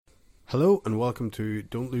Hello and welcome to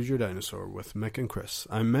Don't Lose Your Dinosaur with Mick and Chris.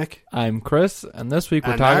 I'm Mick. I'm Chris, and this week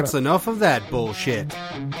we're And talking that's enough of that bullshit.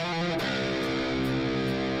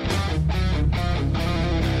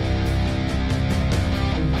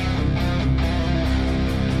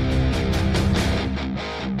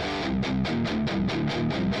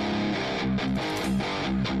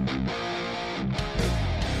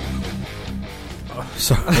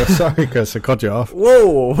 Sorry, Chris, I cut you off.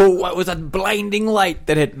 Whoa, what was that blinding light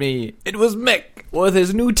that hit me? It was Mick with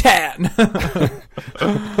his new tan.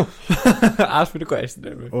 Ask me the question,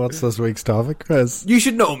 there, Mick. What's this week's topic, Chris? You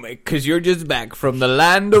should know, Mick, because you're just back from the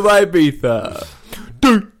land of Ibiza.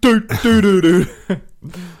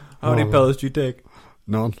 How many pills do you take?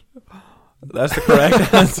 None. That's the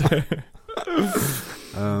correct answer.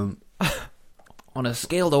 On a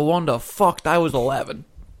scale of 1 to fucked, I was 11.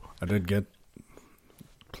 I did get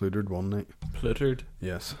pluttered one night. Pluttered?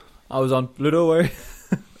 Yes. I was on Pluto, where...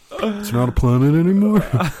 It's not a planet anymore.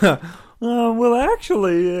 Well,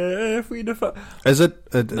 actually, if we define... Is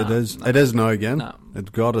it? No, it is. no. It is now again. No.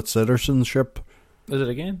 It got its citizenship. Is it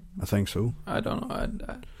again? I think so. I don't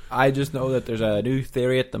know. I just know that there's a new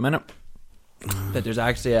theory at the minute that there's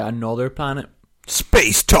actually another planet.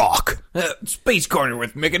 Space talk. Space corner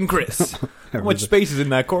with Mick and Chris. How much space is in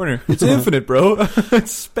that corner? It's infinite, bro.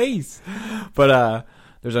 It's space. But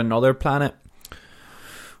there's another planet.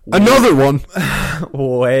 Another one.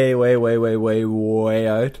 way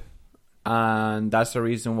out. And that's the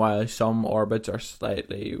reason why some orbits are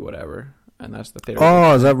slightly whatever. And that's the theory.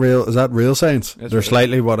 Oh, is that real? Is that real science? It's They're real.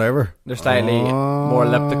 slightly whatever. They're slightly more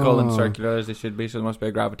elliptical and circular as they should be, so there must be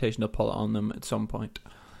a gravitational pull on them at some point.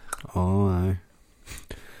 Oh, aye.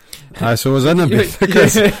 Aye, so was in a bit.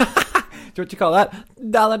 What you call that?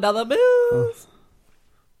 Dollar bills.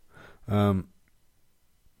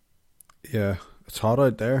 Yeah, it's hot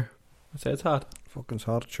out there. I say it's hot. Fucking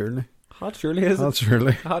hot, surely. Hot surely is Hot, it?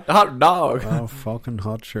 surely. Hot dog. Oh, fucking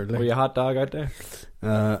hot, surely. Were you a hot dog out there?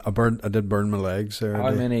 I did burn my legs there.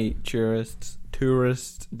 How many tourists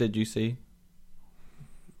did you see?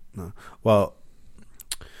 No. Well,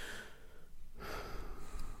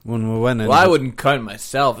 when we went in... Well, I wouldn't count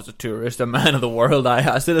myself as a tourist, a man of the world.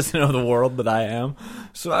 A citizen of the world that I am.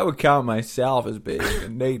 So I would count myself as being a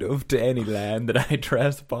native to any land that I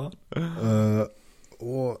tread upon.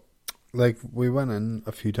 Well, like, we went in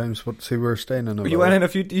a few times, but see, we were staying in a... You went in a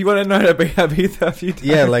few times?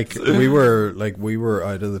 Yeah, like, we were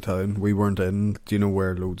out of the town. We weren't in... Do you know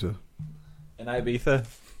where loads of... In Ibiza?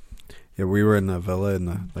 Yeah, we were in a villa in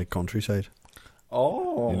the, like, countryside.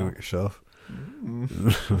 Oh. You know it yourself.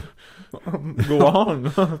 Go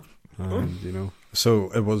on. You know,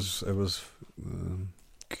 so it was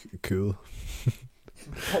cool.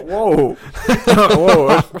 Whoa.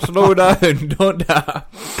 Whoa, slow down.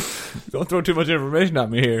 Don't throw too much information at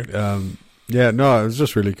me here. Yeah, no, it was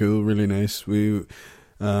just really cool, really nice. The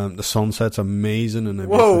sunset's amazing, and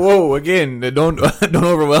whoa! Again, don't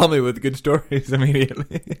overwhelm me with good stories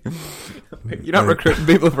immediately. You're not recruiting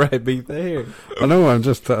people for Ibiza here. I know. I'm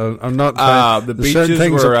just. I'm not. The beaches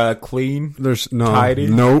were clean. There's tidy.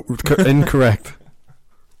 No, incorrect.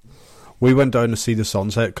 We went down to see the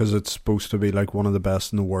sunset because it's supposed to be like one of the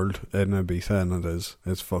best in the world in Ibiza, and it is.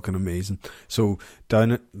 It's fucking amazing. So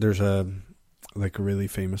down it, there's a really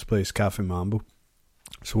famous place, Cafe Mambo.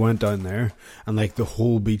 So we went down there, and like the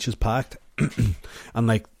whole beach is packed, and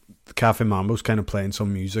like Cafe Mambo's kind of playing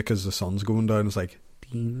some music as the sun's going down. It's like,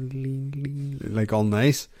 like all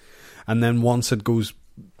nice, and then once it goes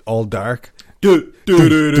all dark, no,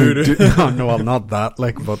 well, not that,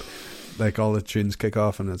 like, but like all the tunes kick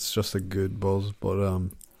off, and it's just a good buzz. But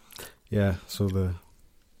yeah. So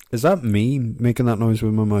is that me making that noise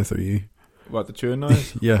with my mouth, or you? What, the chewing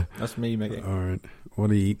noise? Yeah, that's me making. All right. What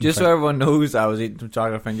are you eating? Just so everyone knows, I was eating some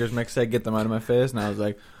chocolate fingers. Mick said, "Get them out of my face," and I was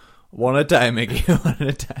like, "One at a time, Mickey, one at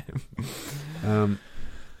a time."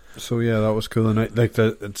 So yeah, that was cool, and it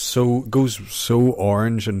goes so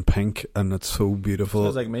orange and pink, and it's so beautiful.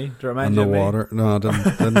 Sounds like me. Do you remind you of the me? Water? No, I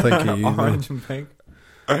didn't think of you. Orange and pink.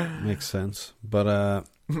 Makes sense, but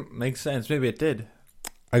makes sense. Maybe it did.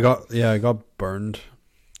 I got burned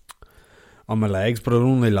on my legs, but it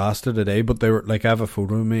only lasted a day. But they were like, I have a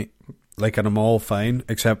photo of me, like, and I'm all fine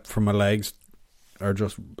except for my legs are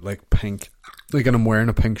just like pink, like, and I'm wearing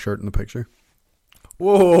a pink shirt in the picture.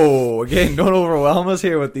 Whoa! Again, don't overwhelm us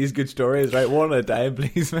here with these good stories, right? One at a time,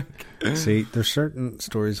 please, Mick. See, there's certain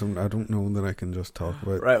stories I don't know that I can just talk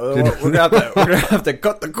about. Right, well, we're gonna have to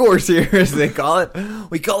cut the course here, as they call it.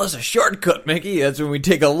 We call this a shortcut, Mickey. That's when we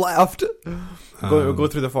take a left. Go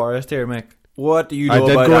through the forest here, Mick. What do you know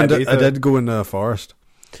about Ibiza? I did go into a forest.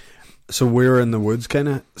 So we were in the woods, kind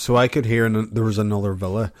of. So I could hear, and there was another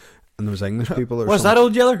villa, and there was English people. What's that,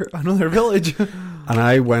 Old Yeller? Another village. And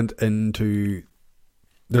I went into.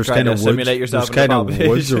 There's Trying kind to of simulate woods. yourself There's in the kind of population.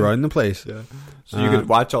 woods around the place. Yeah. So you could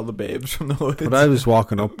watch all the babes from the woods. But I was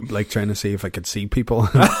walking up, like trying to see if I could see people.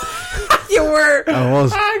 You were. I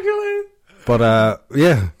was. Actually. But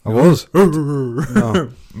yeah, I was. No.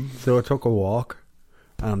 So I took a walk,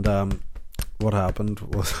 and what happened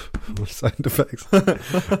was sound effects.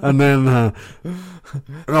 And then no,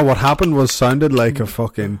 what happened was sounded like a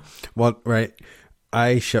fucking right.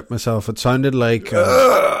 I shit myself. It sounded like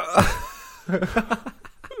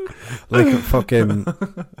like a fucking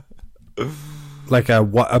like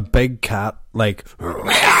a big cat, like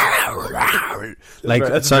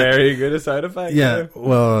That's very good a side effect. Yeah,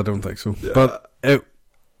 well, I don't think so. Yeah. But it,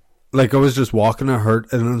 like, I was just walking, I heard,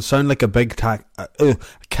 and it sounded like a big cat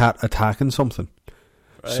attacking something.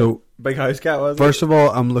 Right. So big house cat was. First of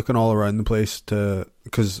all, I'm looking all around the place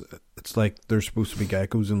because it's like there's supposed to be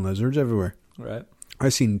geckos and lizards everywhere. Right. I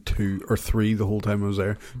seen 2 or 3 the whole time I was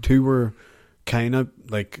there. 2 were kind of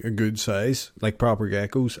like a good size, like proper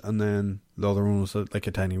geckos, and then the other one was like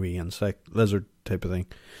a tiny wee insect, lizard type of thing.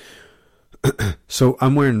 So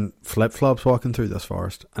I'm wearing flip-flops walking through this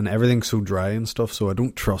forest, and everything's so dry and stuff, so I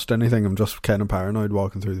don't trust anything. I'm just kind of paranoid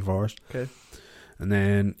walking through the forest. Okay. And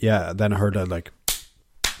then I heard that like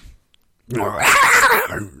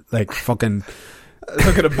fucking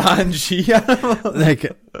look at a banshee.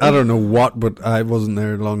 Like, I don't know what, but I wasn't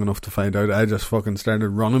there long enough to find out. I just fucking started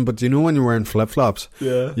running. But you know when you're wearing flip-flops,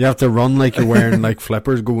 yeah, you have to run like you're wearing like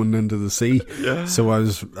flippers going into the sea. Yeah. So I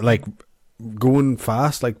was like going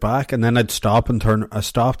fast, like back, and then I'd stop and turn. I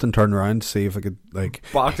stopped and turned around to see if I could like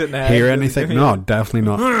box it in the head, hear anything. No, definitely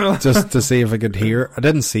not. Just to see if I could hear. I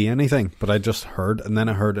didn't see anything, but I just heard, and then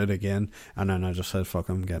I heard it again, and then I just said, "Fuck,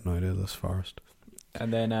 I'm getting out of this forest."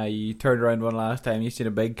 And then you turned around one last time. You seen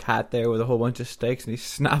a big cat there with a whole bunch of sticks, and he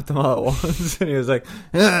snapped them all at once. And he was like,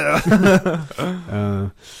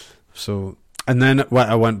 so. And then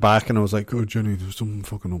I went back and I was like, "Oh, Jenny, there's something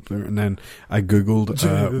fucking up there." And then I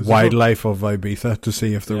googled wildlife of Ibiza to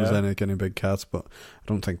see if there was any big cats, but I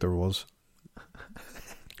don't think there was.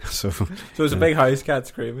 So it was a big house cat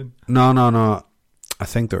screaming. No. I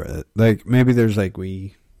think there is. Like, maybe there's like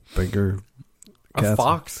wee bigger cats. A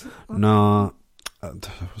fox? No.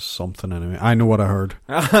 There was something anyway. I know what I heard.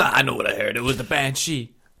 I know what I heard. It was the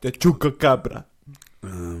banshee. The chupacabra.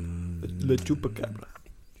 The chupacabra.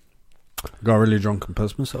 Got really drunk and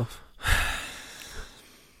pissed myself.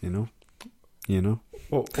 You know?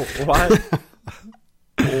 What?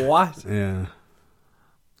 What? Yeah.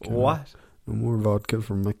 What? No more vodka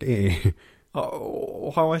from Mickey.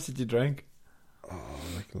 Oh, how much did you drink? Oh,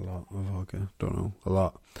 like a lot of vodka. Don't know. A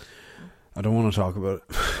lot. I don't want to talk about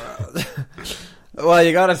it. Well,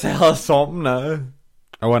 you gotta tell us something now.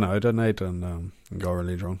 I went out at night and got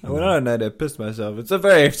really drunk. I went out at night, I pissed myself. It's a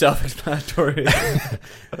very self-explanatory.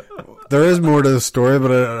 There is more to the story,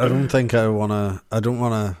 but I don't think I want to. I don't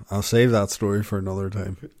want to. I'll save that story for another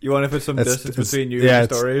time. You want to put some distance between you and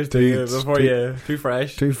the stories too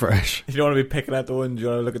fresh. Too fresh. You don't want to be picking at the ones. You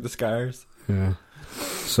want to look at the scars. Yeah.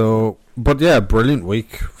 So, but yeah, brilliant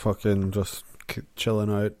week. Fucking just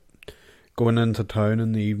chilling out, going into town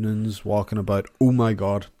in the evenings, walking about. Oh my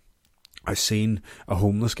god, I seen a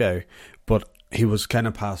homeless guy, but he was kind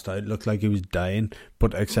of passed out. Looked like he was dying,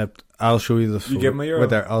 but except I'll show you the photo. You give him a euro? Right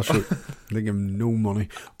there, I'll show you. They give him no money.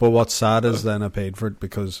 But what's sad is then I paid for it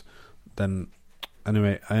because then,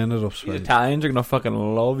 anyway, I ended up spending. The Italians are gonna fucking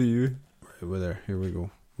love you. Right, we're there. Here we go.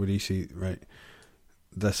 Would you see, right?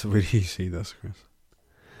 Would you see this, Chris?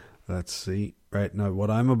 Let's see. Right, now what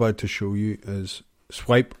I'm about to show you is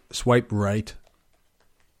swipe right.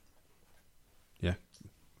 Yeah.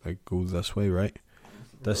 Like, go this way, right?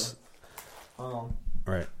 This.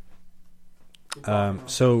 Right.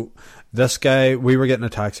 So this guy, we were getting a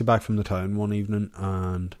taxi back from the town one evening,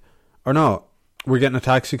 we're getting a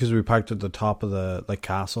taxi because we parked at the top of the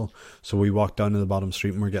castle. So we walked down to the bottom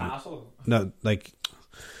street and we're getting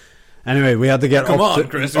anyway, we had to get Come up on, to,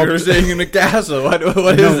 Chris. up We were to, staying in the castle.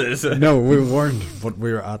 What is this? No, we weren't, but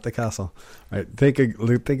we were at the castle. Right, take a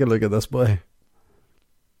look at this boy.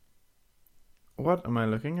 What am I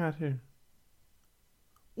looking at here?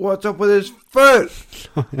 What's up with his foot?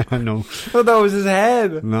 I know. I thought that was his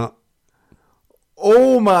head. No.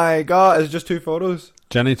 Oh my god! It's just 2 photos.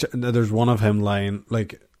 Jenny, there's one of him lying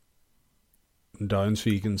like down, so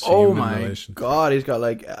you can see. Oh him my in relation. god! He's got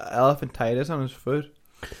like elephantitis on his foot.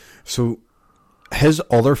 So his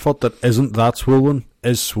other foot that isn't that swollen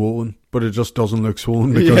is swollen, but it just doesn't look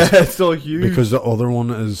swollen because yeah, it's so huge. because the other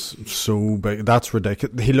one is so big. That's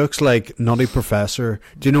ridiculous. He looks like Nutty Professor.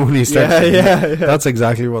 Do you know when he's yeah. That's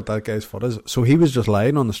exactly what that guy's foot is. So he was just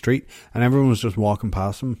lying on the street, and everyone was just walking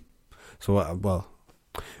past him. So I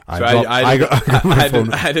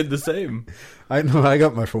did the same. I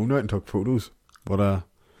got my phone out and took photos, but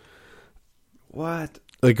what?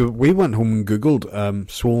 Like we went home and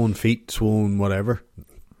googled swollen feet, swollen whatever.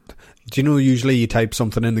 Do you know usually you type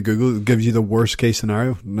something into Google, it gives you the worst case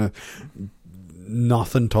scenario? No,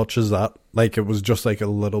 nothing touches that. Like it was just like a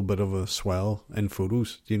little bit of a swell in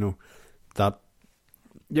photos. You know that.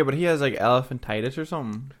 Yeah, but he has like elephantitis or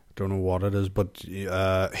something. Don't know what it is, but he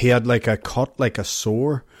had like a cut, like a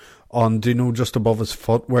sore on, do you know, just above his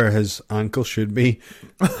foot where his ankle should be.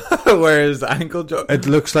 Where his ankle it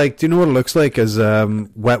looks like, do you know what it looks like? Is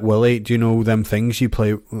Wet Willy. Do you know them things you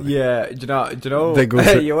play? Yeah, do you know they go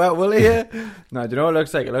you Wet Willy, yeah? No, do you know what it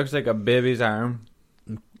looks like? It looks like a baby's arm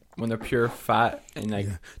when they're pure fat and like.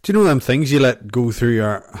 Yeah. Do you know them things you let go through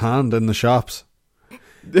your hand in the shops?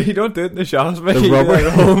 You don't do it in the shops, mate. The You rubber, do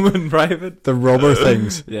it at home in private. The rubber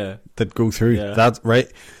things, yeah, that go through. Yeah. That's right.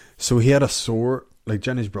 So he had a sore. Like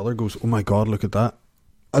Jenny's brother goes, "Oh my god, look at that!"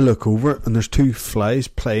 I look over and there's 2 flies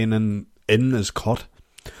playing in his cut.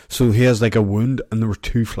 So he has like a wound, and there were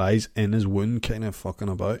 2 flies in his wound, kind of fucking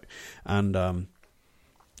about, and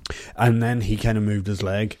then he kind of moved his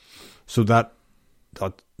leg. So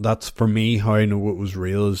that's for me how I know it was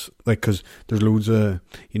real, is like, because there's loads of,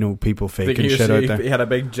 you know, people faking shit out there. He had a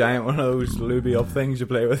big giant one of those lubey up things you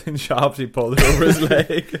play with in shops. He pulled it over his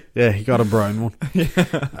leg. Yeah, he got a brown one.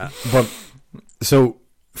 Yeah. But so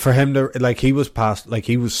for him to, like, he was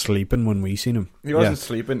sleeping when we seen him. He wasn't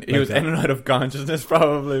sleeping. He was in and out of consciousness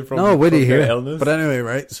probably from illness. But anyway,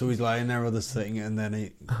 right? So he's lying there with this thing, and then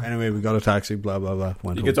we got a taxi. Blah blah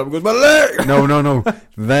blah. He gets up and goes, "My leg!" No.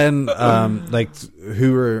 Then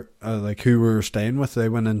who were staying with, they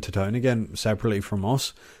went into town again separately from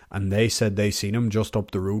us, and they said they seen him just up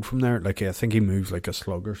the road from there. Like, I think he moves like a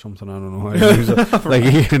slug or something. I don't know how he moves it. Like,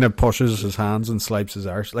 he kind of pushes his hands and swipes his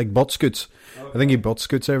arse, like butt scoots. I think he butt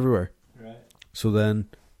scoots everywhere. Right. So then,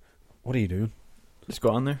 what are you doing? Just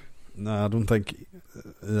go on there. No, I don't think.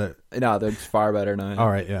 No, they're far better now. All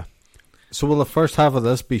right, yeah. So will the first half of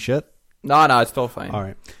this be shit? No, it's still fine. All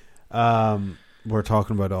right. We're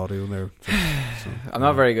talking about audio there. I'm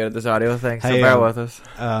not very good at this audio thing, so bear with us.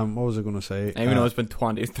 What was I going to say? Even though it's been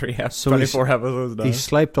 24 episodes now. He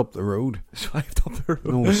swiped up the road. Swiped up the road.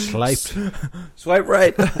 No, swiped. Swipe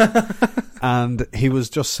right. And he was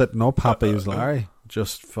just sitting up, happy as Larry.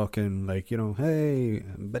 Just fucking like, you know, hey,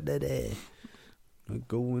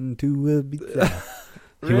 going to Ibiza.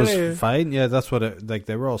 He was fine. Yeah, that's what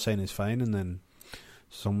they were all saying he's fine, and then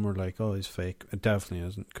some were like, oh, he's fake. It definitely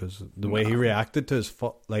isn't, because the way he reacted to his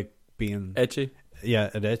foot, like, being itchy. Yeah,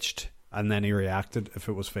 it itched, and then he reacted. If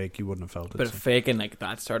it was fake, you wouldn't have felt it. But faking like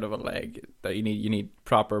that sort of a leg, that you need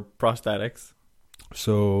proper prosthetics.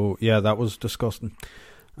 So yeah, that was disgusting.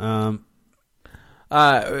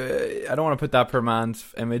 I don't want to put that per man's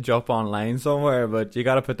image up online somewhere, but you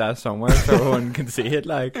got to put that somewhere so everyone can see it.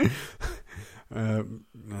 Like,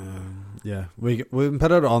 yeah, we can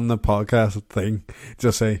put it on the podcast thing.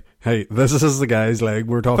 Just say, hey, this is the guy's leg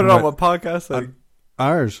we're talking about. Put it on what podcast thing?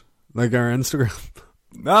 Ours, like our Instagram.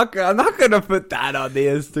 I'm not gonna put that on the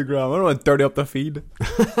Instagram. I don't want to dirty up the feed.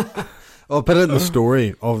 I'll put it in the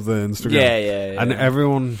story of the Instagram. Yeah. And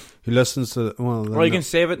everyone who listens to, or you can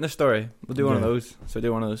save it in the story. We'll do one of those. So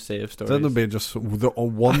do one of those save stories. Then there'll be just the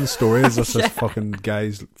one story is just this fucking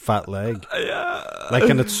guy's fat leg. Yeah. Like,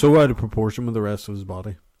 and it's so out of proportion with the rest of his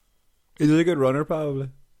body. He's a good runner, probably.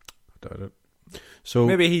 I doubt it. So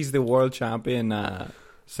maybe he's the world champion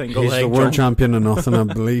single he's leg the world jump. champion of nothing,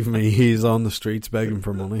 and believe me, he's on the streets begging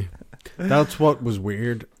for money. That's what was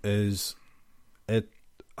weird, is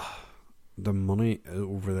the money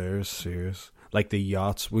over there is serious. Like the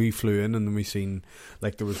yachts, we flew in and then we seen,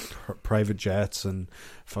 like, there was private jets and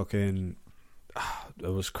fucking it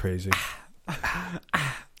was crazy.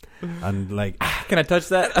 And like, can I touch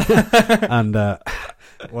that? And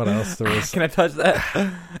what else there was? Can I touch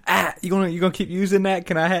that? You gonna keep using that?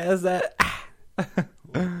 Can I have that?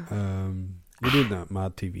 We did that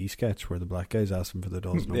Mad TV sketch where the black guy's asking for the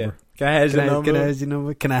doll's number. Yeah. Can I have your number? Can I have your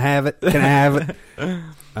number? Can I have it? Can I have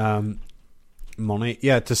it? Money.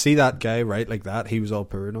 Yeah, to see that guy right like that, he was all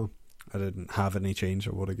poor now. I didn't have any change.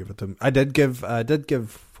 I would have given it to him. I did give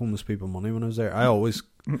homeless people money when I was there. I always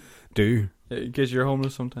do. Because you're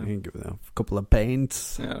homeless sometimes. You can give them a couple of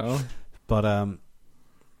paints. Yeah. But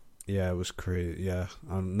yeah, it was crazy. Yeah,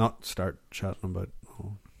 I'll not start chatting about.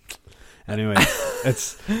 Anyway,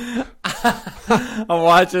 it's I'm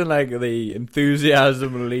watching like the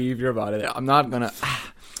enthusiasm leave your body. I'm not gonna.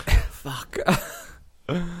 Fuck.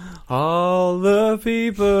 All the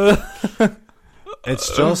people.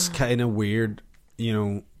 It's just kind of weird, you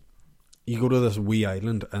know. You go to this wee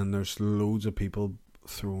island and there's loads of people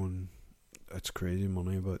throwing. It's crazy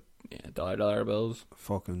money, but yeah, dollar bills.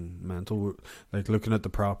 Fucking mental. Like looking at the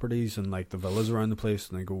properties and like the villas around the place,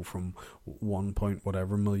 and they go from 1 point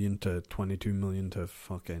whatever million to 22 million to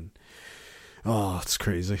fucking. Oh, it's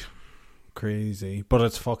crazy, crazy. But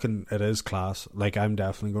it's fucking. It is class. Like I'm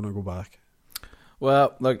definitely gonna go back.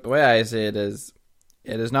 Well, look, the way I say it is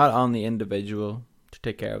not on the individual to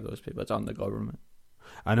take care of those people. It's on the government.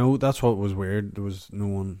 I know that's what was weird. There was no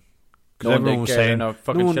one. Because everyone was saying no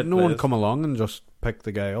one come along and just pick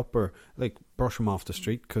the guy up or like brush him off the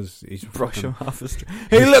street because he's him off the street.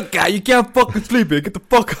 Hey, look, guy, you can't fucking sleep here. Get the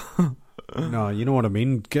fuck. No, you know what I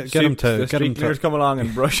mean. Get him to the street cleaners come along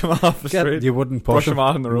and brush him off the street. You wouldn't push him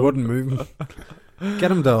off on the road. You wouldn't move him.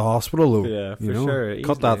 Get him to the hospital though. Yeah, for sure. Easily.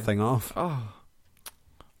 Cut that thing off. Oh,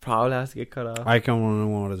 probably has to get cut off. I can't want to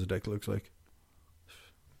know what his dick looks like.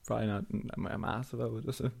 Probably not a massive. I would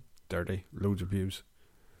just say. Dirty, loads of views.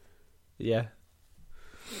 Yeah.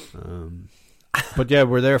 But yeah,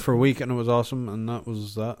 we're there for a week and it was awesome, and that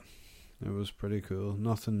was that. It was pretty cool.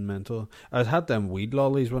 Nothing mental. I had them weed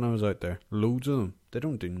lollies when I was out there. Loads of them. They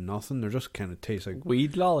don't do nothing. They're just kind of taste like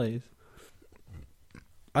weed lollies.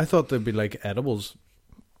 I thought they'd be like edibles.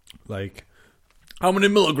 Like how many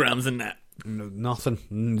milligrams in that?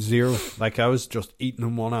 Nothing. Zero. Like I was just eating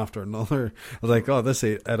them one after another. I was like, oh, this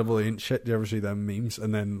ain't edible ain't shit. Do you ever see them memes?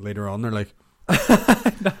 And then later on they're like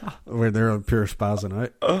no. Where they're pure spazzing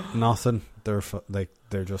out. Nothing. They're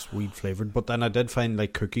they're just weed flavored. But then I did find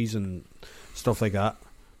like cookies and stuff like that.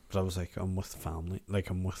 But I was like, I'm with family. Like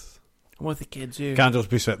I'm with the kids here. Can't just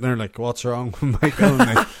be sitting there like, what's wrong with Michael?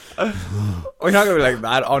 Like, you're not gonna be like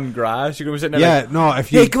that on grass. You're gonna be sitting there. Yeah, like, no.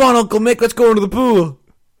 If you hey, come on, Uncle Mick, let's go into the pool.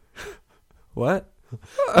 What?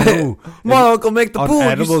 No, come on, Uncle Mick, the on pool.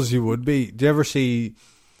 Edibles, you would be. Do you ever see?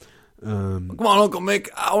 Come on, Uncle Mick,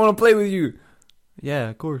 I want to play with you. Yeah,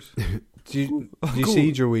 of course. Do you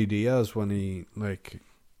see Joey Diaz when he like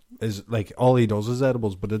is like all he does is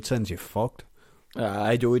edibles, but it sends you fucked.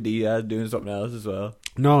 Joey Diaz doing something else as well.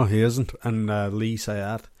 No, he isn't. And Lee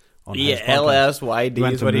Sayat on his podcast,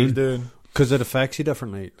 LSYD is what he's doing because it affects you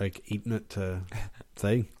differently. Like eating it to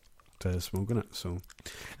smoking it. So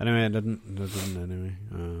anyway, I didn't anyway.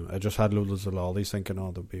 I just had loads of lollies thinking,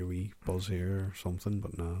 oh, there'll be a wee buzz here or something,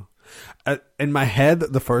 but no. In my head,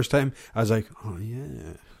 the first time, I was like, oh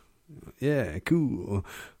yeah, cool.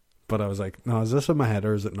 But I was like, no, is this in my head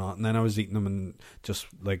or is it not? And then I was eating them and just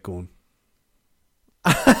like going,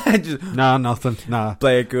 nothing. Nah.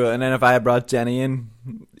 Play it cool. And then if I had brought Jenny in,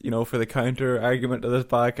 for the counter argument to this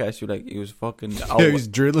podcast, you're like, he was fucking. He was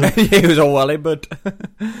drooling. He was a wally, but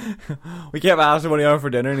we kept asking what he had for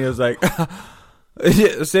dinner, and he was like,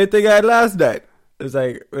 the same thing I had last night. It's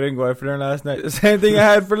like, we didn't go out for dinner last night. The same thing I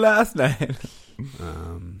had for last night.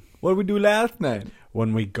 What did we do last night?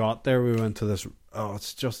 When we got there, we went to this. Oh,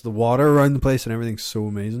 it's just the water around the place, and everything's so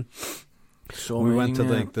amazing. We went to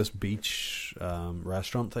like this beach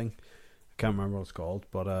restaurant thing. I can't remember what it's called,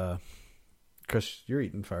 but Chris, you're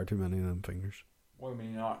eating far too many of them fingers. What do you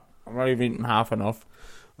mean not? I'm not even eating half enough.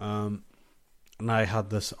 And I had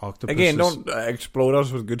this octopus. Again, don't explode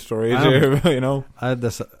us with good stories here. I had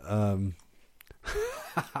this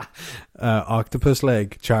octopus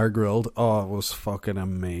leg char grilled. Oh, it was fucking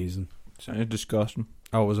amazing. Sounded disgusting.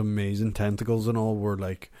 Oh, it was amazing. Tentacles and all were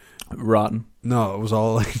like rotten. No, it was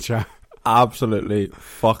all like char. Absolutely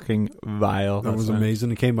fucking vile. It was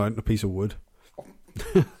amazing. It came out in a piece of wood.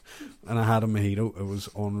 And I had a mojito. It was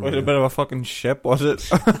unreal. Was it a bit of a fucking ship, was it?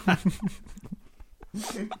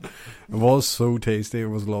 It was so tasty. It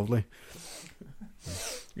was lovely.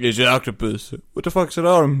 It's an octopus. What the fuck's it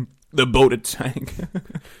on? The boat it sank.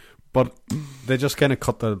 But they just kind of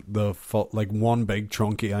cut the like one big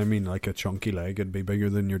chunky. I mean, like a chunky leg. It'd be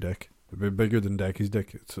bigger than your dick. It'd be bigger than Decky's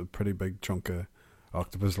dick. It's a pretty big chunk of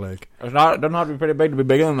octopus leg. It doesn't have to be pretty big to be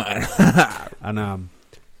bigger than that. And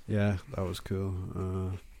yeah, that was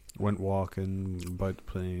cool. Went walking about the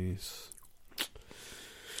place.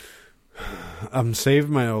 I'm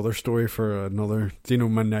saving my other story for another. Do you know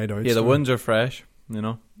my night out? Yeah, the ones are fresh. You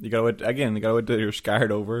gotta wait again. You gotta wait till you're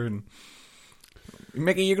scarred over, and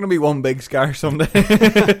Mickey, you're gonna be one big scar someday.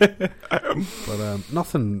 But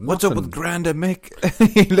nothing. What's up with Granda Mick?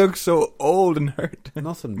 He looks so old and hurt.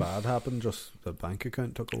 Nothing bad happened. Just the bank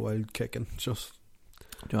account took a while kicking. Just.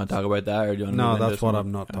 Do you want to talk about that, or do you want No, to that's what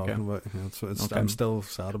I'm not talking about. Yeah, okay. I'm still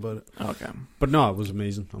sad about it. Okay. But no, it was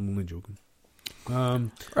amazing. I'm only joking.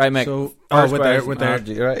 Right, mate. So, First with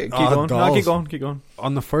question. their Right, keep Oh, going. No, dolls. keep going.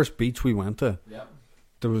 on the first beach we went to, Yep.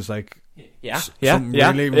 there was like some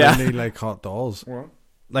Yeah. really like hot dolls.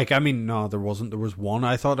 Like, I mean, no, there wasn't. There was one.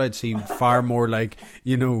 I thought I'd seen far more, like,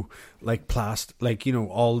 you know, like like, you know,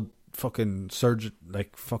 all fucking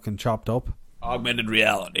like fucking chopped up. Augmented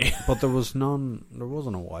reality. But there was none. There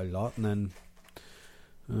wasn't a wild lot. And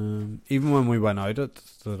then, even when we went out at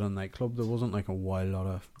the nightclub, there wasn't like a wild lot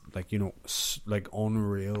of, like, you know, like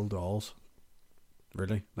unreal dolls.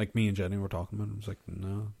 Really, like me and Jenny were talking about. It was like,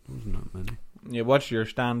 no, there wasn't that many. Yeah, what's your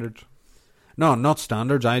standards? No, not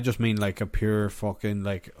standards. I just mean like a pure fucking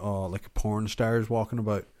like porn stars walking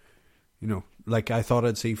about. You know, like I thought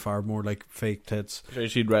I'd see far more like fake tits. So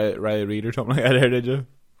you'd Riley Reid or something like that there, did you?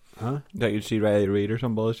 Huh? That you'd see Riley Reid or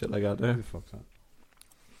some bullshit like that there. Who the fuck's that?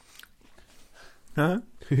 Huh?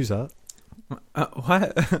 Who's that?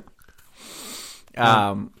 What?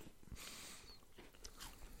 I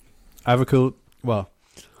have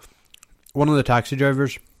one of the taxi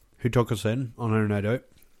drivers who took us in on our night out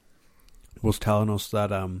was telling us that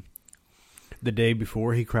the day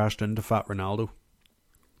before he crashed into Fat Ronaldo.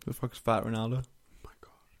 The fuck's Fat Ronaldo? Oh my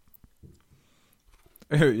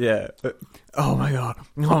god. Yeah. Oh my god.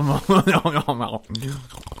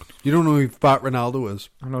 You don't know who Fat Ronaldo is?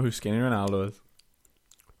 I know who Skinny Ronaldo is.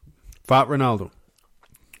 Fat Ronaldo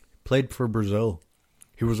played for Brazil.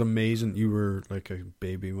 He was amazing. You were like a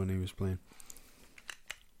baby when he was playing.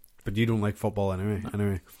 But you don't like football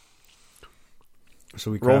anyway.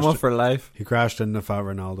 So he crashed. Roma for life. He crashed into Fat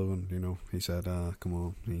Ronaldo, and you know he said, "Come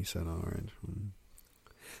on." And he said, "All right."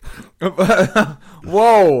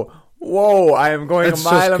 Whoa! I am going It's a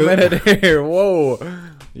mile a just minute here. Whoa!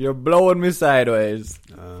 You're blowing me sideways.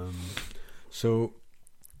 So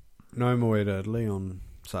now I'm away to Italy on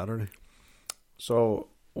Saturday. So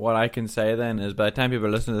what I can say then is, by the time people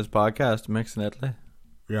listen to this podcast, Mix in Italy.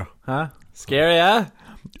 Yeah. Huh? Scary, huh?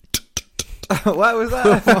 What was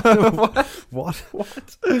that?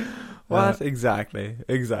 What? Exactly.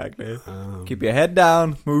 Keep your head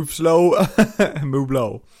down, move slow, move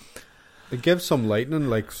low. It gives some lightning,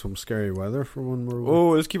 like some scary weather for when we're. Oh,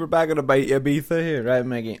 let's keep her back on the Ibiza here, right,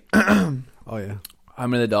 Maggie? Oh yeah. How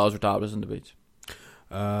many of the dolls were topless on the beach?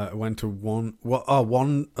 I went to one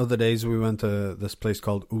of the days we went to this place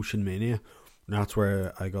called Ocean Mania, and that's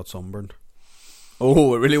where I got sunburned.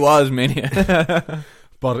 Oh, it really was mania.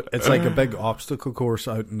 But it's like a big obstacle course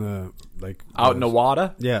out in the out in the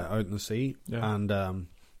water. Yeah, out in the sea, Yeah. and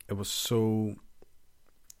it was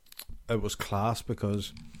class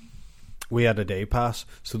because we had a day pass,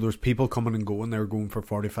 so there was people coming and going. They were going for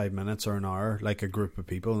 45 minutes or an hour, like a group of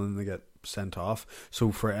people, and then they get sent off.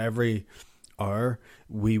 So for every hour,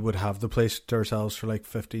 we would have the place to ourselves for like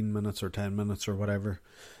 15 minutes or 10 minutes or whatever.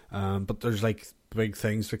 But there's like big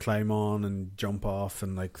things to climb on and jump off,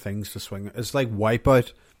 and like things to swing. It's like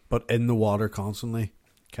Wipeout, but in the water constantly,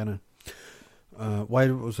 kind of.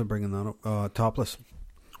 Why was I bringing that up? Topless.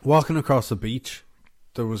 Walking across the beach,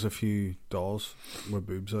 there was a few dolls with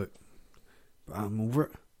boobs out. I'm over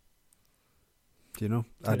it. Do you know?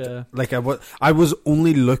 I was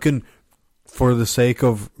only looking for the sake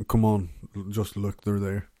of, come on, just look, they're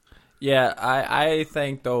there. Yeah, I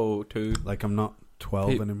think though too. Like I'm not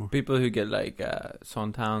 12 anymore. People who get like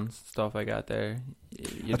suntans, stuff like that,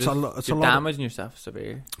 you're lot damaging yourself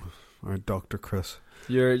severe. Alright, Dr. Chris.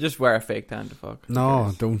 You're just wear a fake tan to fuck.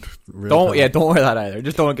 No, don't. Don't wear that either.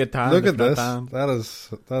 Just don't get tan. Look at this.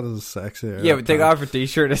 That is sexy. Yeah, but take off your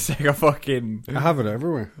t-shirt. It's like a fucking. I have it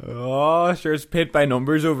everywhere. Oh, sure, it's paint by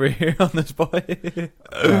numbers over here on this boy.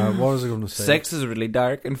 What was I going to say? 6 is really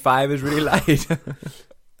dark and 5 is really light.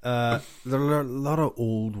 There are a lot of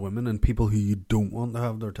old women and people who you don't want to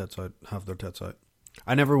have their tits out.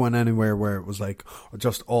 I never went anywhere where it was like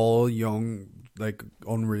just all young, like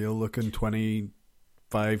unreal looking 25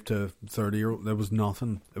 to 30-year-old. There was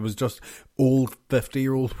nothing. It was just old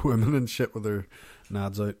 50-year-old women and shit with their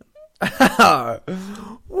nads out.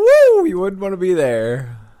 Woo! You wouldn't want to be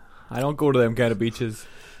there. I don't go to them kind of beaches.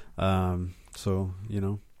 So, you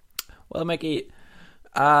know. Well, Mickey,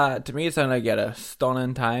 to me it sounded like you had a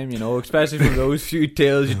stunning time, you know, especially from those few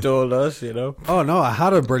tales you told us, you know. Oh no, I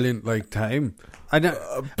had a brilliant time.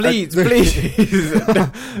 Please, don't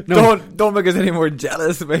make us any more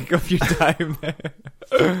jealous. Make up your time there.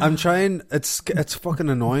 I'm trying. It's fucking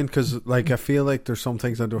annoying because like I feel like there's some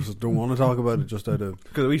things I just don't want to talk about. It just out of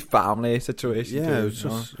because we family situation. Yeah, too, it's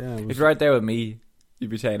just it's right there with me. You'd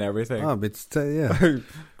be saying everything. Oh, but yeah.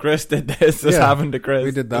 Chris did this. This happened to Chris.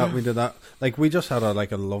 We did that. Like, we just had a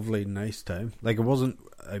lovely, nice time. Like, it wasn't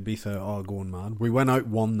Ibiza all going mad. We went out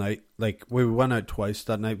one night. Like, we went out twice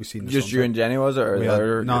that night. We seen the just sunset. you and Jenny, was it?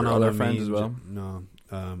 Or other friends me as well? No.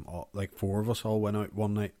 Like 4 of us all went out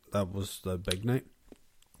one night. That was the big night.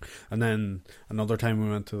 And then another time we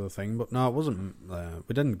went to the thing, but no, it wasn't.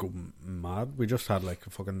 We didn't go mad. We just had like a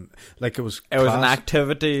fucking it was. It was an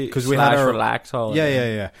activity because we had our relax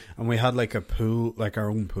holiday. Yeah. And we had like a pool, like our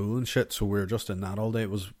own pool and shit. So we were just in that all day. It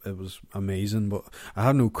was amazing. But I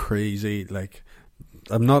have no crazy like.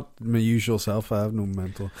 I'm not my usual self. I have no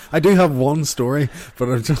mental. I do have one story, but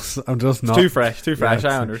I'm just not too fresh. Yeah, I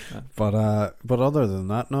understand. But other than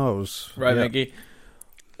that, no, it was right, Mickey.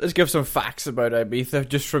 Let's give some facts about Ibiza,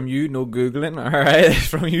 just from you, no Googling, alright?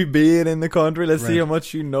 From you being in the country, let's see how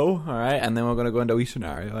much you know, alright? And then we're going to go into a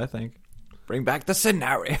scenario, I think. Bring back the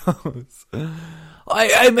scenarios.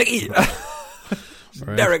 Hey, Mickey!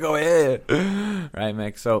 There we go, yeah. Right,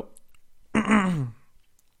 Mick, so...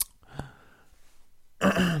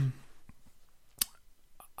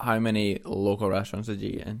 How many local restaurants did you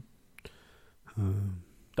eat in?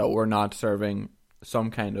 That were not serving some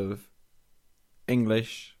kind of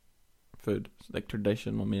English food, like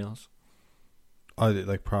traditional meals. I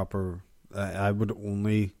like proper. I would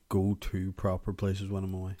only go to proper places when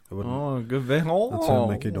I'm away. I wouldn't. Oh, good thing. That's how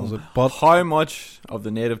Mickey does it. But how much of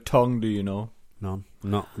the native tongue do you know? None.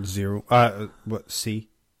 Not zero. What? Si.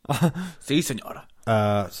 Si, senora.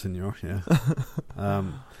 Senor. Yeah.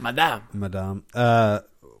 Madame.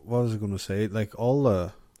 What was I going to say? Like all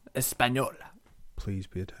the. Español. Please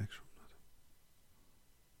be a text.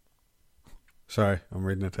 Sorry, I'm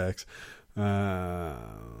reading a text. Sorry,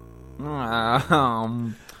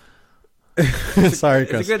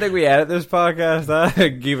 Chris. It's a good thing we edit this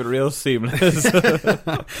podcast. Keep it real seamless.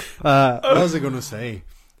 What was I going to say?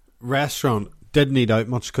 Restaurant. Didn't eat out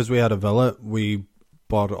much because we had a villa. We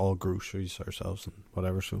bought all groceries ourselves and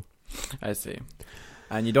whatever. So I see.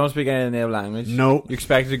 And you don't speak any native language? No. You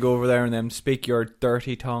expect to go over there and then speak your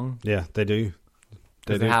dirty tongue? Yeah, they do.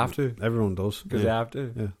 They have to. Everyone does. Because they have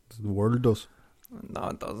to. Yeah, the world does. No,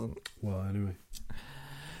 it doesn't. Well, anyway.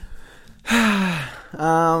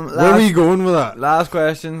 Where were you going with that? Last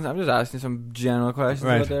question. I'm just asking some general questions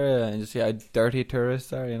right. out there and just see how dirty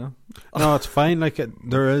tourists are, you know? No, it's fine. Like,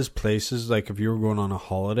 there is places, like, if you were going on a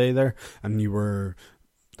holiday there and you were,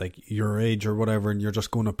 like, your age or whatever and you're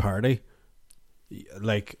just going to party,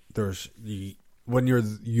 like, when you're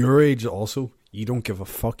your age also, you don't give a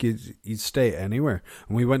fuck. You'd stay anywhere.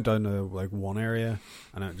 And we went down to, like, one area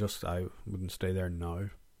and I wouldn't stay there now.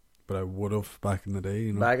 But I would have back in the day,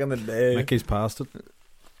 you know. Back in the day. Mickey's past it.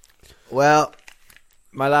 Well,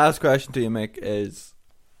 my last question to you, Mick, is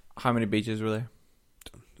how many beaches were there?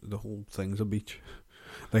 The whole thing's a beach.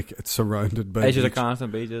 Like, it's surrounded by It's just a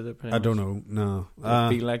constant beach, is it? I don't know. No. Does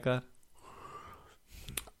it feel like that?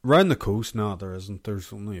 Round the coast, no, there isn't.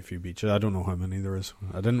 There's only a few beaches. I don't know how many there is.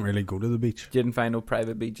 I didn't really go to the beach. Didn't find no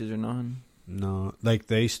private beaches or nothing? No, like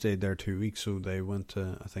they stayed there 2 weeks, so they went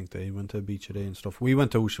to. I think they went to a beach a day and stuff. We went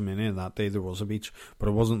to Oceania, and that day there was a beach, but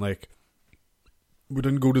it wasn't like we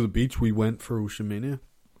didn't go to the beach. We went for Oceania.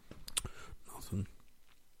 Nothing.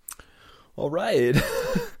 All right.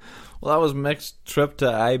 Well, that was Mick's trip to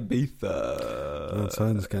Ibiza. That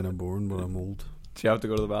sounds kind of boring, but I'm old. Do you have to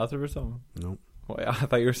go to the bathroom or something? No. Well, I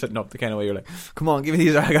thought you were sitting up the kind of way you're like, come on, give me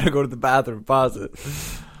these. I gotta go to the bathroom. Pause it.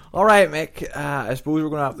 All right, Mick. I suppose we're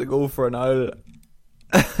going to have to go for an old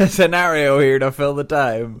scenario here to fill the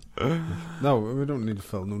time. No, we don't need to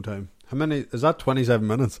fill no time. How many? Is that 27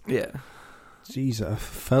 minutes? Yeah. Jeez, I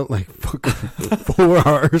felt like fucking 4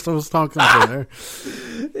 hours I was talking to there.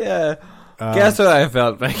 Yeah. Guess what I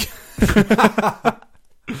felt, Mick?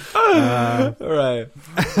 Right.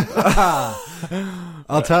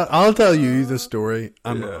 I'll tell you the story,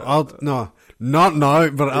 and not now,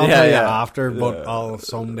 but I'll tell you after. But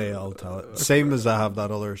someday I'll tell it. Same as I have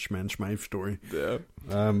that other Schmenschmeif story. Yeah.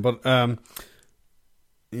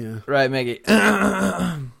 Yeah. Right, Maggie.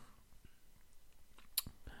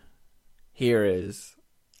 Here is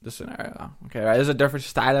the scenario. Okay, right. There's a different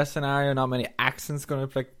style of scenario. Not many accents going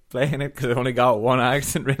to play in it because I've only got one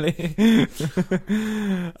accent really. And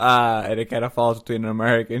it kind of falls between an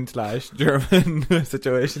American/German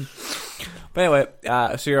situation. But anyway,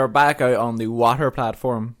 so you're back out on the water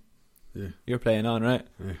platform. Yeah. You're playing on, right?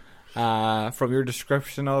 Yeah. From your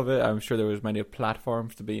description of it, I'm sure there was many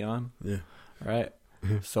platforms to be on. Yeah. Right.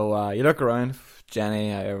 So you look around,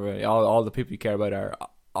 Jenny, all the people you care about are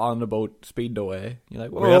on the boat, speeding away. You're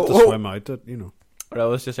like, whoa, we have to swim out it, you know. But I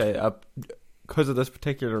was just say, because of this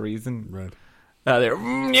particular reason, right? They're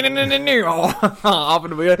off in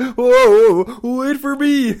the way. Whoa, wait for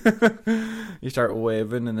me. You start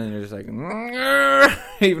waving, and then you're just like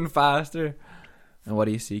even faster. And what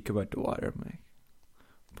do you see come out the water, Mike?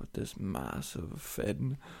 But this massive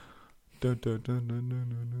fin. Dun, dun, dun, dun, dun,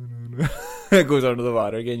 dun, dun, dun. It goes under the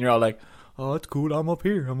water again. You're all like, oh, it's cool. I'm up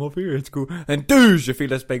here. It's cool. And douche, you feel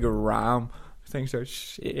this big ram. Things start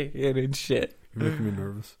shaking and shit. You're making me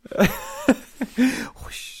nervous.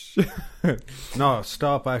 No,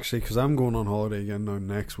 stop actually, because I'm going on holiday again now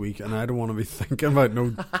next week, and I don't want to be thinking about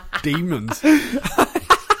no demons.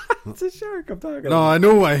 It's a shark I'm talking about. No, I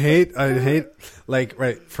know. I hate. Like,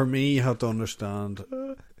 right, for me, you have to understand.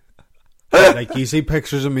 Like, you see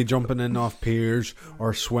pictures of me jumping in off piers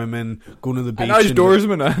or swimming, going to the beach. I know he's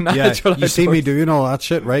outdoorsman. Yeah, you see me doing all that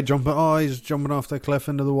shit, right? He's jumping off the cliff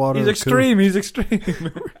into the water. He's extreme. Cool. He's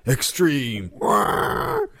extreme. Extreme.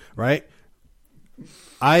 Right?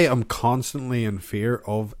 I am constantly in fear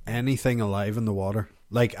of anything alive in the water.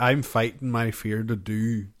 Like, I'm fighting my fear to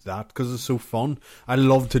do that because it's so fun. I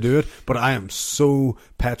love to do it, but I am so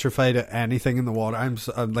petrified of anything in the water. I'm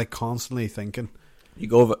like constantly thinking. You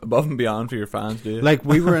go above and beyond for your fans, do you? Like,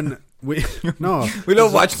 we were in... we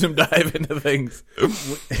love watching them dive into things.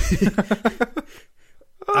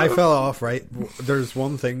 I fell off, right? There's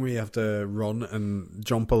one thing we have to run and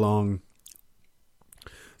jump along,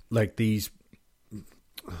 like these...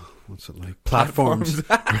 What's it like? Platforms.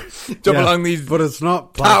 Jump along these, but it's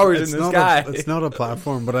not towers in the sky. It's not a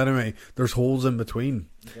platform, but anyway, there's holes in between,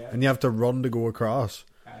 and you have to run to go across.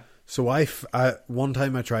 So I one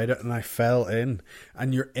time I tried it and I fell in,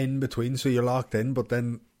 and you're in between, so you're locked in, but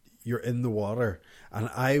then you're in the water, and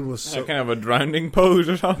I was kind of a drowning pose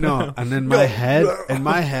or something. No, and in my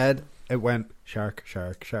head, it went shark,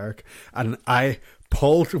 shark, shark, and I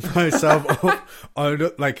pulled myself up out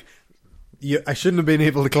of like. I shouldn't have been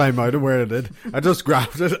able to climb out of where I did. I just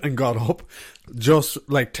grabbed it and got up, just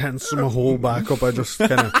like tensed my whole back up. I just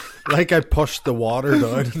kind of like I pushed the water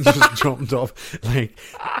down and just jumped up, like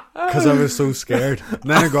because I was so scared. And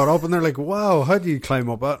then I got up and they're like, "Wow, how do you climb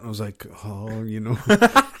up that?" And I was like, "Oh, you know."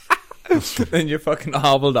 Then you fucking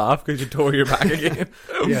hobbled off because you tore your back again.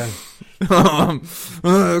 Yeah.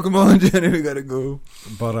 Come on, Jenny, we gotta go.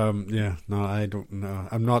 But yeah, no, I don't know.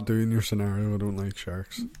 I'm not doing your scenario. I don't like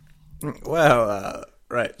sharks. Well,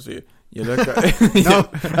 right, so you look at... No,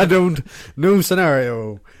 I don't. No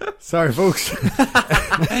scenario. Sorry, folks.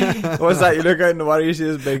 What's that? You look out in the water, you see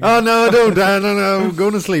this big... Oh, no, I don't. No, I'm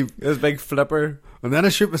going to sleep. This big flipper. And then I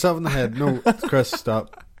shoot myself in the head. No, Chris,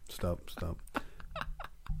 stop.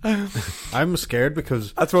 I'm scared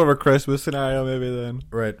because... That's more of a Christmas scenario, maybe, then.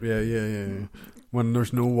 Right, yeah. When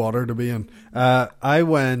there's no water to be in. I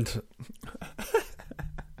went...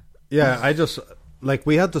 Yeah, I just... Like,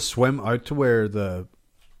 we had to swim out to where the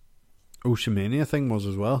Oceanmania thing was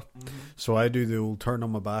as well. Mm-hmm. So I do the old turn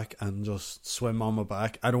on my back and just swim on my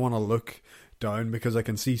back. I don't want to look down because I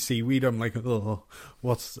can see seaweed. I'm like, oh,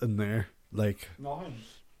 what's in there? Like, nothing.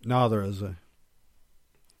 No, there is a...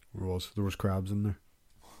 There was crabs in there.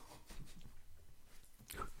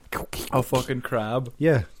 A fucking crab?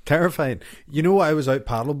 Yeah, terrifying. You know, I was out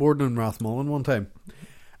paddleboarding in Rathmullen one time.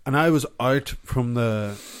 And I was out from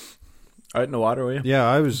the... Out in the water, were you? Yeah,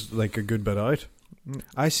 I was like a good bit out.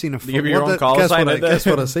 I seen a... Give you your own call sign. Guess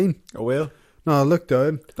what I seen? A whale? No, I looked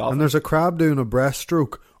down and there's a crab doing a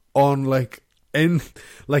breaststroke on like... In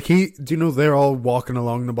like do you know they're all walking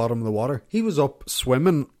along the bottom of the water? He was up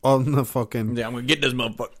swimming on the fucking... Yeah, I'm gonna get this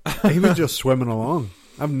motherfucker. He was just swimming along.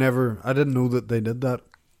 I didn't know that they did that.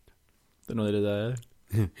 Didn't know they did that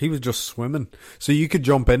either. He was just swimming. So you could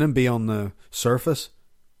jump in and be on the surface.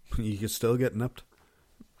 You could still get nipped.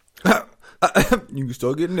 You can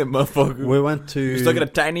still get a nip, motherfucker. We went to... You still get a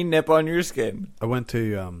tiny nip on your skin. I went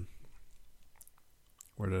to...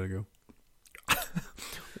 Where did I go?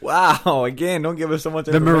 Wow, again, don't give us so much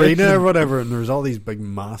the marina or whatever, and there's all these big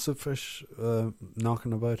massive fish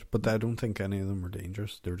knocking about, but I don't think any of them were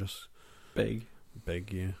dangerous. They're just big,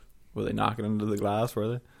 yeah. Were they knocking into the glass, were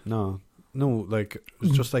they? No, like it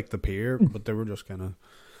was just like the pier, but they were just kind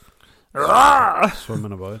of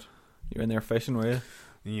swimming about. You were in there fishing, were you?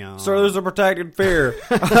 Yeah. Sir, there's a protected pier.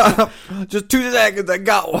 Just 2 seconds, I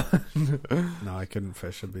got one. No, I couldn't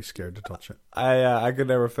fish. I'd be scared to touch it. I could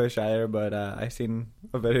never fish either, but I seen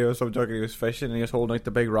a video of some joke he was fishing and he was holding like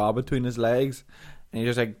the big rod between his legs and he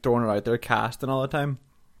just like throwing it out there casting all the time.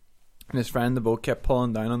 And his friend, the boat, kept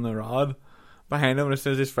pulling down on the rod behind him, and as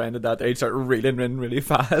soon as his friend did that, he'd start reeling in really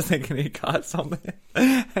fast thinking he caught something.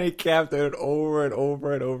 And he kept doing it over and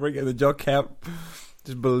over and over again. The joke kept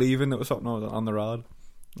just believing there was something on the rod.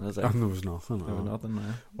 I was like, And there was nothing. there was nothing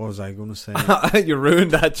there. What was I going to say? You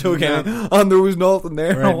ruined that joke, and there was nothing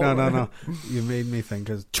there. Right, no. You made me think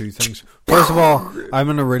of two things. First of all, I'm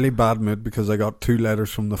in a really bad mood because I got 2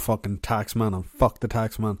 letters from the fucking taxman, and fuck the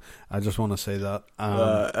taxman. I just want to say that.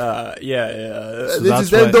 Yeah. So this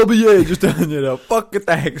is that's NWA, just telling you that. Fuck it,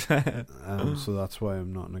 thanks. So that's why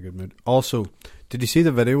I'm not in a good mood. Also, did you see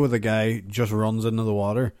the video where the guy just runs into the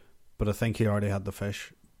water, but I think he already had the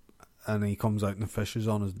fish, and he comes out and the fish is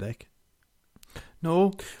on his dick?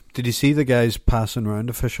 No. Did you see the guys passing around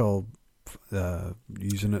the fish all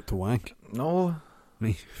using it to wank? No.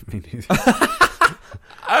 Me neither.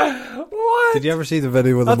 What? Did you ever see the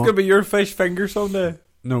video with That's the going to be your fish finger someday.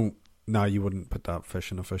 No, you wouldn't put that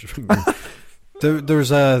fish in a fish finger.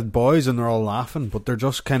 There's boys and they're all laughing, but they're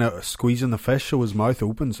just kind of squeezing the fish so his mouth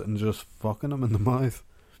opens and just fucking him in the mouth.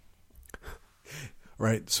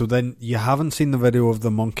 Right, so then you haven't seen the video of the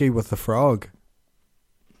monkey with the frog?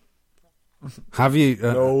 Have you?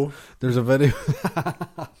 No. There's a video.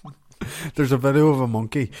 There's a video of a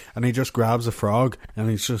monkey, and he just grabs a frog, and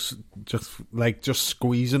he's just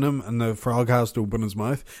squeezing him, and the frog has to open his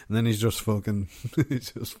mouth, and then he's just fucking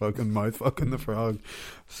mouth fucking the frog.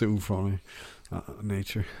 So funny,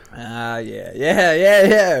 nature.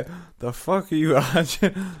 Yeah. The fuck are you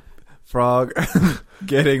watching? Frog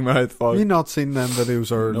getting mouth fucked. Have you not seen them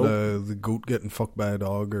videos, or Nope. the goat getting fucked by a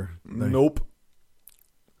dog, or Nope.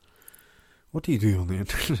 What do you do on the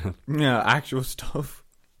internet? Yeah, actual stuff.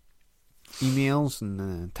 Emails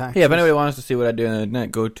and taxes. Yeah, if anybody wants to see what I do on the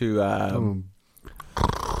internet, go to what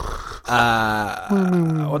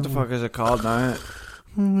the fuck is it called now?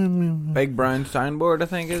 Big Brown Soundboard, I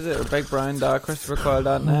think, is it? Or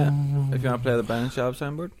bigbrown.christophercoyle.net if you want to play the Brown Shop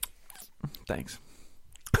soundboard. Thanks.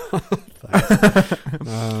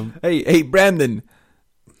 Hey, Brandon,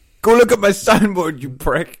 go look at my soundboard, you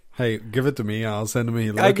prick. Hey, give it to me. I'll send it to me.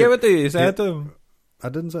 I give it to you. Send it to him. I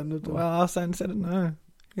didn't send it to him. Well, I'll send it now.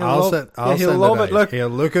 I'll send love it. it. Look. He'll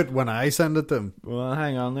look at when I send it to him. Well,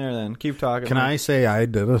 hang on there then. Keep talking. Can I say I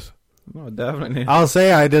did it? No, definitely. I'll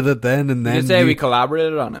say I did it then, and You then can say we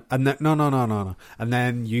collaborated on it. And then, no. And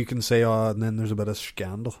then you can say, and then there's a bit of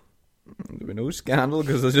scandal. There'll be no scandal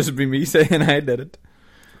because it'll just be me saying I did it.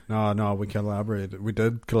 No, we collaborated. We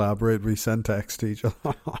did collaborate. We sent text to each other.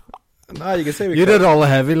 No, you can say you did all the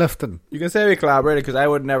heavy lifting. You can say we collaborated because I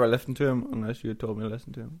would never listen to him unless you had told me to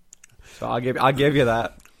listen to him. So I'll give you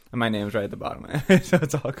that, and my name's right at the bottom, so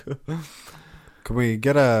it's all cool. Can we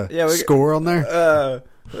get a score on there?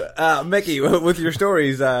 Mickey, with your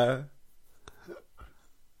stories. Hang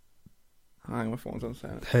on, my phone's on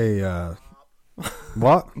silent. Hey,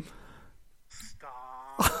 what?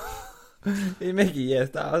 Hey, Mickey, yeah,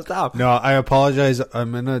 stop. No, I apologize.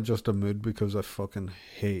 I'm in just a mood because I fucking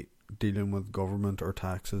hate dealing with government or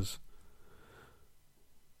taxes.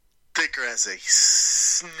 Thicker as a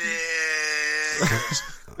snake.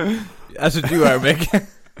 That's what you are, Mickey.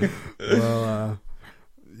 Well,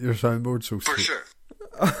 your soundboard's so slow. For sure.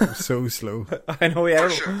 So slow. I know, yeah. For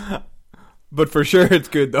sure. But for sure it's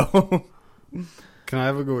good, though. Can I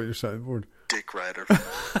have a go at your soundboard? Dick rider.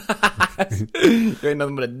 You ain't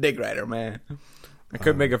nothing but a dick rider, man. I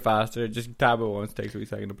could make it faster. Just tab it once. Takes a wee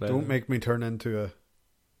second to play. Don't make me turn into a...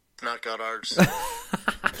 Not got ours.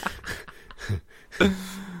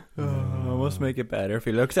 I must make it better. If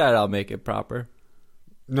he looks at it, I'll make it proper.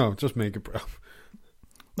 No, just make it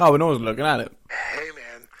No, but no one's looking at it. Hey,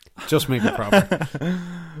 man. Just make it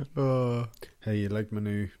proper. Hey, you like my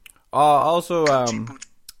new... Also,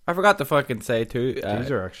 I forgot to fucking say too.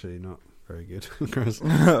 These are actually not very good, Chris.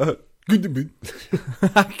 Good to be.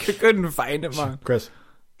 I couldn't find it, man. Chris.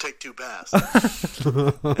 Take 2 baths.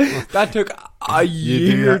 That took a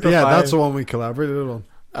year to yeah, find. that's the one we collaborated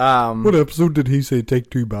on. What episode did he say take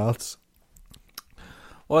 2 baths?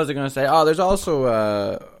 What was I going to say? Oh, there's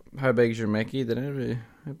also How Big's Your Mickey? Did anybody...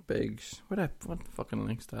 How big's... What fucking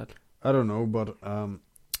link's that? I don't know, but... Anyone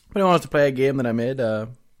wants to play a game that I made for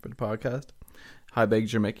the podcast? How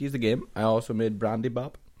Big's Your Mickey's the game. I also made Brandy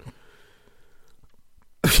Bop.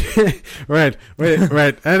 Right.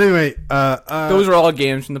 Anyway, those are all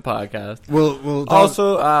games from the podcast. We'll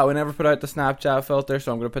also, we never put out the Snapchat filter,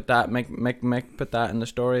 so I'm going to put that, Mick put that in the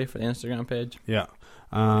story for the Instagram page. Yeah.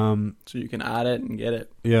 So you can add it and get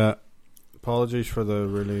it. Yeah. Apologies for the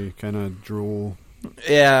really kind of droll...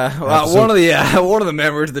 Yeah, well, one of the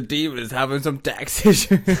members of the team is having some tax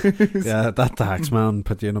issues. Yeah, that tax man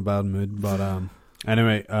put you in a bad mood, but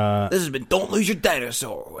anyway, this has been Don't Lose Your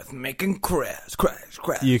Dinosaur with Mick and Chris.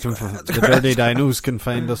 You can the Dirty Dinos can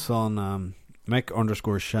find us on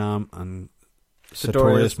Mick_Sham and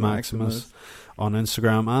Sartorius Maximus on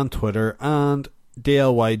Instagram and Twitter, and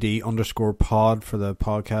DLYD_pod for the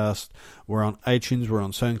podcast. We're on iTunes, we're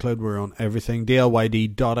on SoundCloud, we're on everything.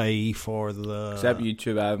 DLYD.ie for the... Except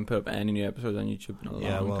YouTube, I haven't put up any new episodes on YouTube in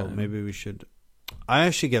a long time. Maybe we should... I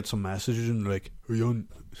actually get some messages and like, are you on...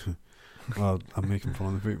 Well, I'm making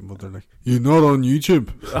fun of people, but they're like, you're not on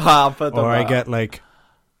YouTube. Or I get like,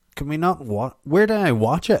 can we not watch? Where did I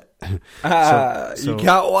watch it? You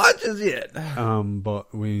can't watch us yet.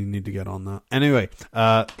 But we need to get on that. Anyway,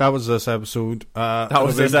 that was this episode.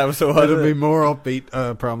 It'll be more upbeat,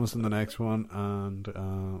 I promise, in the next one. And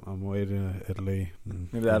I'm away to Italy.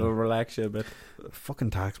 Maybe that'll relax you a bit.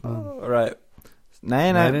 Fucking tax man. All right.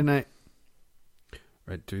 Night. Night.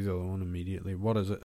 Right, do the other one immediately. What is it?